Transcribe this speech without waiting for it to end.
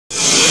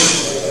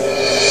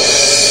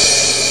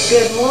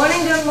Good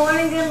morning, good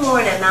morning, good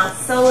morning. Mount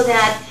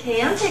Soledad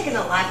Cam taking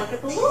a live look at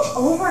the little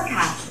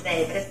overcast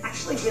today, but it's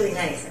actually really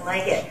nice. I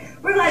like it.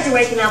 We're glad you're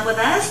waking up with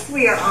us.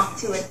 We are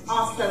off to an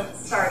awesome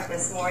start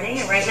this morning,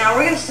 and right now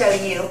we're going to show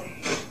you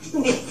who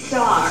can be the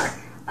star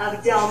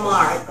of Del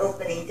Mar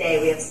opening day.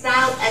 We have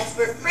style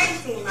expert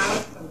Francine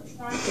Miley from the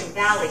Fashion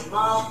Valley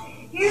Mall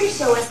here to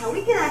show us how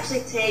we can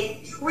actually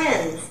take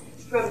trends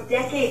from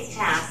decades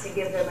past and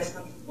give them a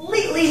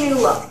completely new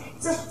look.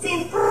 So,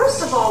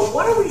 first of all,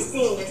 what are we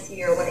seeing this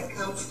year when it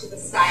comes to the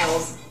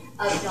styles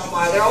of Del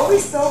Mar? They're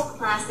always so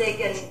classic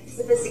and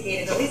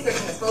sophisticated. At least they're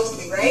kind of supposed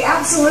to be, right?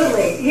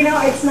 Absolutely. You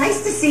know, it's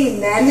nice to see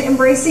men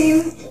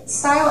embracing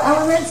style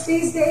elements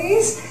these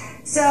days.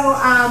 So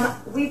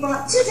we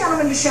brought two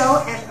gentlemen to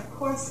show, and of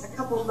course, a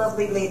couple of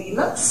lovely lady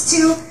looks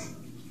to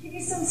give you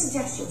some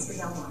suggestions for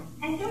Del Mar.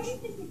 And don't you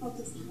think people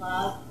just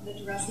love the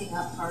dressing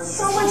up part of it?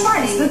 So much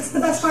fun. That's the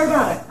best part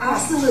about it.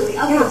 Absolutely.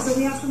 Okay, yeah. So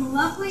we have some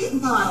lovely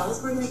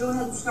models. We're going to go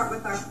ahead and start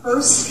with our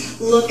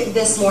first look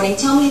this morning.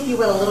 Tell me, if you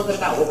will, a little bit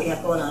about what we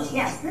have going on.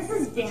 Yes, this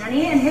is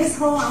Danny, and his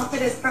whole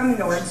outfit is from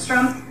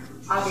Nordstrom.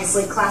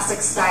 Obviously, classic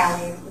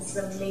styling. This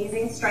is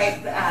amazing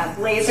striped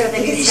blazer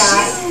that he's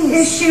got.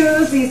 His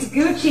shoes, these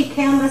Gucci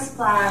canvas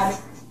plaid.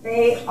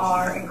 They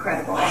are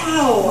incredible.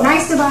 Wow.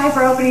 Nice to buy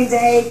for opening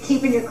day.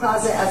 Keep in your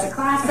closet as a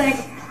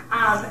classic.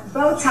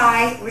 Bow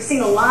tie. We're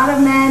seeing a lot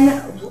of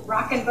men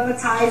rocking bow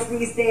ties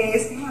these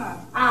days.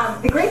 Yeah.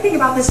 The great thing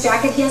about this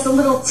jacket, he has a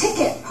little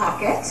ticket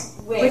pocket,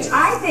 which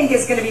I think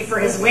is going to be for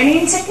his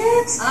winning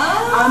ticket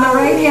on the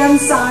right-hand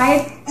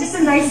side. Just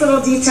a nice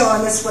little detail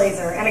on this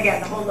blazer. And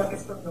again, the whole look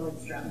is from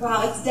Nordstrom.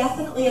 Wow, it's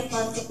definitely a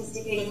fun,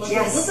 sophisticated look.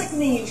 Yes. It looks like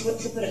something you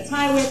could put a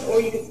tie with,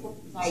 or you could put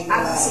the tie.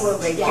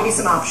 Absolutely. Yeah. Give you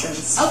some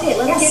options. Okay,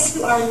 let's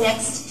get to our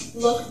next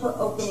look for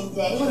opening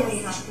day. What do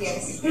we have here?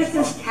 This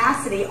is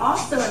Cassidy,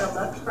 also in a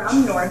look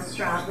from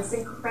Nordstrom. This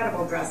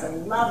incredible dress. I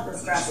love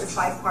this dress. It's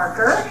by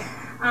Parker.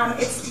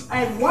 It's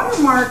a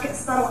watermark,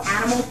 subtle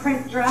animal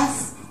print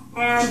dress.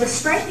 And the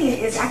striping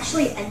is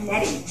actually a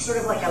netting, sort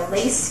of like a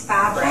lace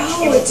fabric.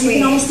 Oh, you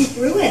can almost see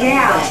through it.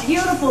 Yeah,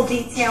 beautiful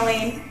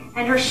detailing.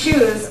 And her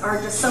shoes are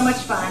just so much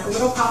fun. A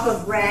little pop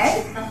of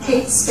red,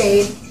 Kate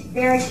Spade.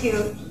 Very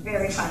cute,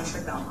 very fun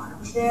for Del Mar.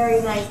 Very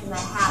nice, and the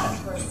hat,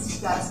 of course,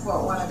 you've got to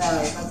sport one of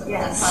those.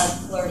 That's a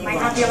fun, flirty Might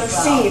one. not be able to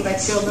see,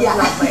 but she'll look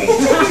lovely.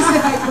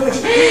 Exactly.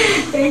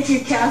 Thank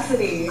you,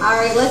 Cassidy. All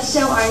right, let's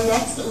show our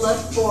next look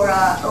for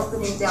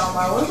opening Del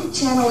Mar. What are we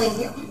channeling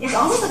here? It's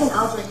almost like an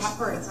Audrey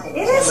Hepburn type.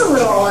 It is a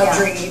little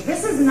Audrey. Yeah.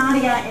 This is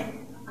Nadia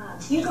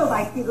in Hugo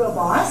by Hugo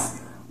Boss.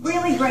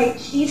 Really great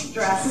cheap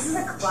dress. This is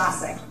a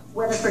classic,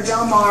 whether for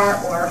Del Mar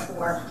or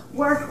for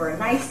work or a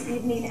nice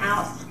evening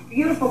out.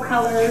 Beautiful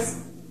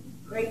colors.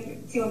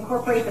 Great to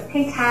incorporate the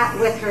pink hat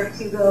with her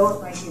Hugo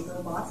by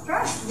Hugo Boss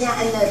dress. Yeah,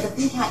 and the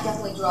pink hat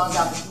definitely draws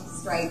out the pink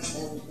stripes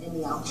in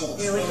the outfit.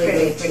 It's really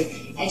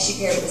pretty. And she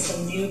paired it with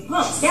some new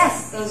pumps.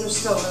 Yes. Those are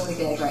still really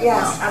big right now.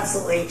 Yes,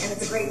 absolutely. And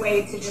it's a great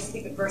way to just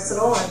keep it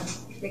versatile and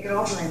make it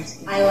all blend.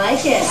 I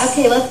like it.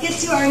 Okay, let's get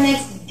to our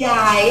next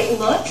guy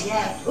look.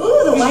 Yes.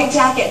 Ooh, the white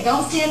jacket.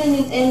 Don't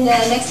stand in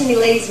next to any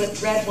ladies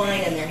with red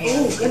wine in their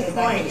hands. Ooh, good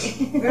point.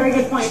 Very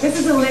good point. This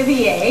is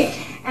Olivier,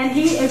 and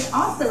he is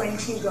also in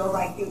Hugo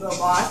by Hugo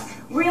Boss.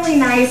 Really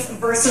nice,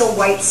 versatile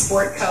white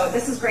sport coat.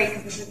 This is great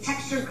because it's a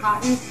textured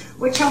cotton,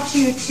 which helps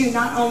you to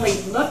not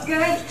only look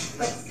good,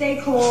 but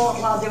stay cool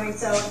while doing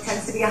so. It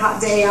tends to be a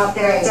hot day out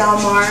there at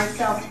Del Mar,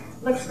 so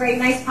looks great.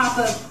 Nice pop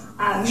of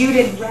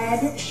muted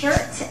red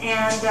shirt,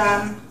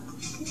 and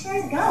there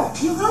you go.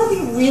 You got to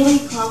be really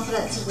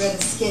confident to wear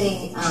the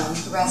skinny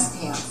dress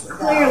pants.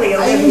 Clearly,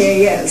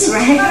 Olivier is,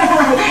 right?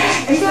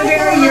 It's a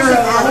very Euro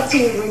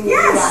attitude when you do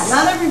that.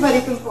 Not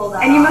everybody can pull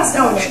that and you off. must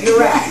own it. You're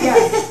right.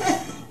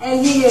 Yes.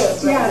 And he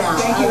is right now.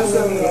 Thank you,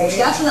 Olivier.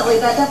 Definitely,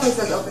 that definitely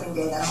says opening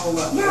day, that whole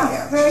look right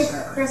there. Very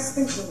crisp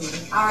and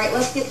clean. All right,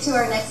 let's get to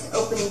our next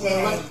opening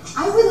day look.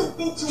 I wouldn't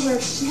think to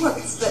wear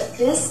shorts, but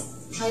this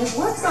kind of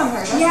works on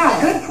her, doesn't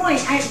it? Good point.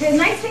 The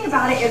nice thing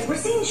about it is we're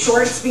seeing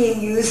shorts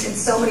being used in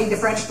so many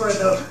different, for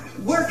the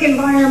work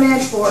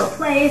environment, for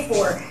play,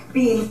 for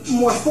being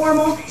more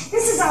formal.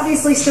 This is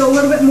obviously still a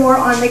little bit more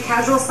on the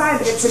casual side,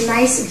 but it's a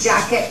nice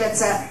jacket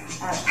that's a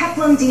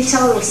peplum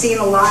detail that we're seeing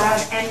a lot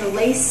of, and the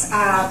lace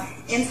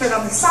insert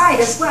on the side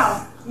as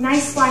well.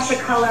 Nice splash of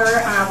color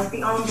with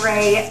the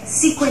ombre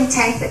sequin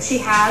tank that she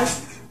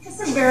has.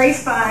 Just a very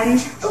fun,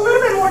 a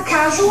little bit more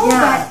casual,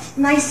 but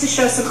nice to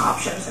show some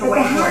options for what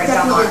you can wear at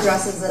Del Mar. Definitely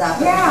dresses it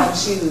up and fun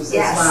shoes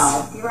as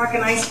well. You rock a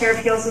nice pair of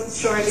heels with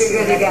shorts,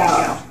 you're good to go.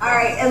 All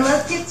right, and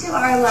let's get to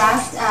our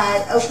last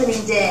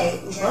opening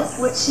day look.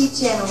 What's she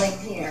channeling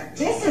here?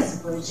 This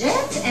is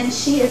Bridget, and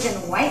she is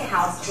in White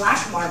House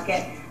Black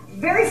Market.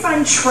 Very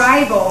fun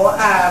tribal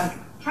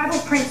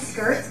print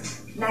skirt.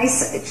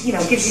 Nice, you know,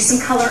 gives you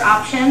some color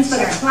options, but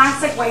a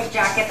classic white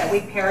jacket that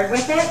we paired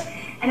with it.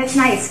 And it's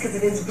nice because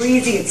it is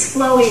breezy, it's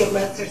flowy, it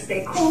lets her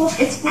stay cool.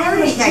 It's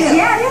flirty too.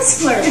 Yeah, it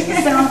is flirty.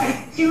 So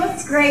She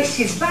looks great.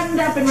 She's buttoned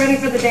up and ready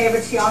for the day,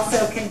 but she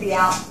also can be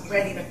out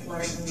ready to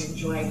flirt and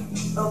enjoy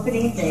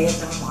opening day of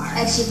Del Mar.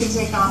 And she can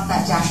take off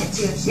that jacket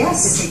too if she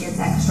wants to take its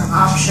extra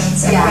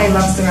Options. Everybody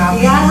loves their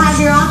options. You gotta have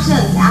your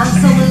options,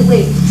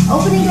 absolutely.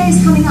 Opening day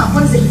is coming up.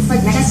 What is it? It's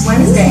like next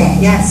Wednesday.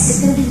 Yes. It's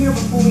gonna be here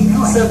before we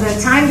know it. So the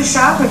time to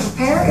shop and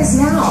prepare is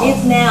now.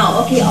 It's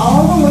now. Okay,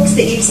 all the looks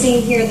that you've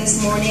seen here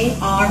this morning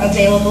are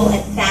available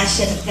at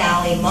Fashion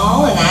Valley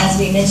Mall, and as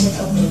we mentioned,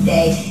 opening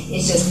day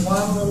is just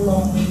one little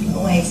old week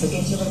away. So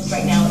get your looks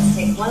right now. Let's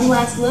take one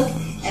last look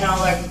at all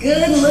our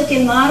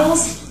good-looking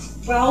models.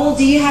 Raul,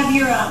 do you have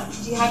your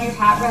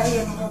hat ready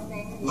and the whole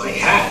thing? My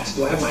hat?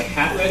 Do I have my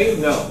hat ready?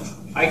 No.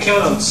 I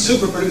count on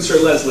super producer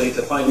Leslie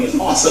to find me an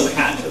awesome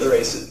hat for the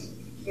races.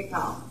 Good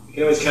call. You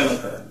can always count on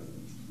her.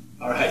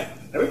 All right.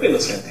 Everybody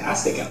looks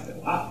fantastic out there.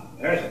 Wow.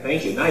 Erica,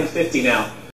 thank you. 9:50 now.